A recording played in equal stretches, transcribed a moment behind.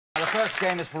first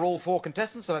game is for all four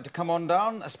contestants. I'd like to come on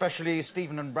down, especially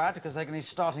Stephen and Brad, because they're going to be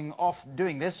starting off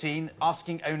doing this scene,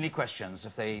 asking only questions.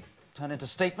 If they turn into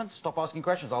statements, stop asking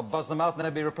questions. I'll buzz them out, and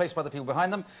then they'll be replaced by the people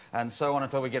behind them, and so on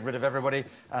until we get rid of everybody,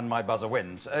 and my buzzer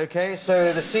wins. OK,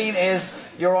 so the scene is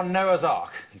you're on Noah's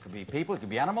Ark. It could be people, it could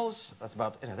be animals. That's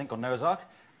about it, I think, on Noah's Ark.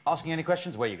 Asking any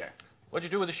questions, where you go. What'd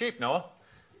you do with the sheep, Noah?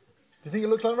 Do you think it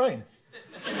looks like rain?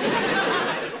 Do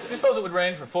you suppose it would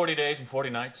rain for 40 days and 40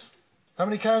 nights? How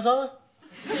many cows are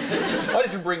there? Why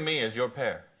did you bring me as your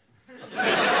pair?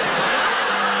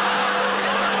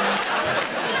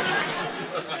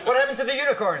 What happened to the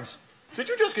unicorns? Did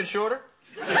you just get shorter?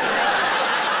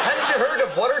 Hadn't you heard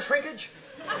of water shrinkage?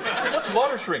 What's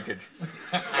water shrinkage?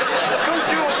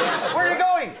 Don't you... Where are you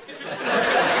going?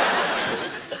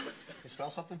 You smell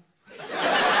something?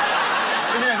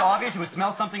 Isn't it obvious you would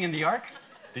smell something in the Ark?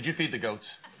 Did you feed the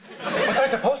goats? Was I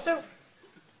supposed to?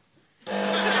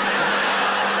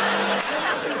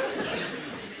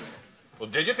 Well,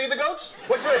 did you feed the goats?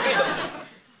 What should I feed them?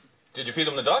 Did you feed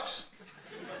them the ducks?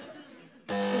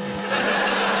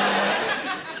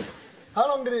 How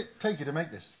long did it take you to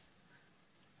make this?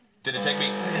 Did it take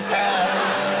me...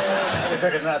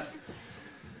 Quicker than that.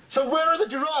 So where are the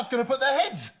giraffes going to put their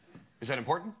heads? Is that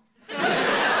important?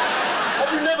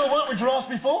 Have you never worked with giraffes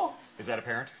before? Is that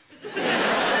apparent?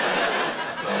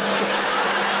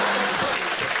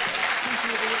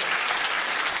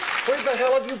 Where the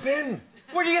hell have you been?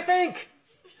 What do you think?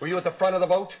 Were you at the front of the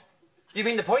boat? You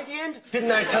mean the pointy end?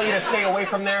 Didn't I tell you to stay away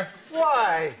from there?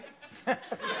 Why? Didn't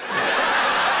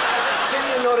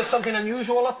you notice something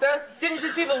unusual up there? Didn't you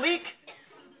see the leak?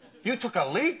 You took a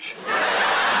leak? OK,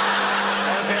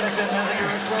 that's it. Thank you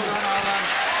very much. Well done.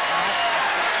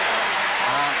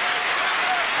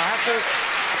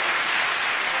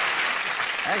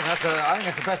 I have to... I think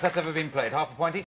that's the best that's ever been played. Half a pointy.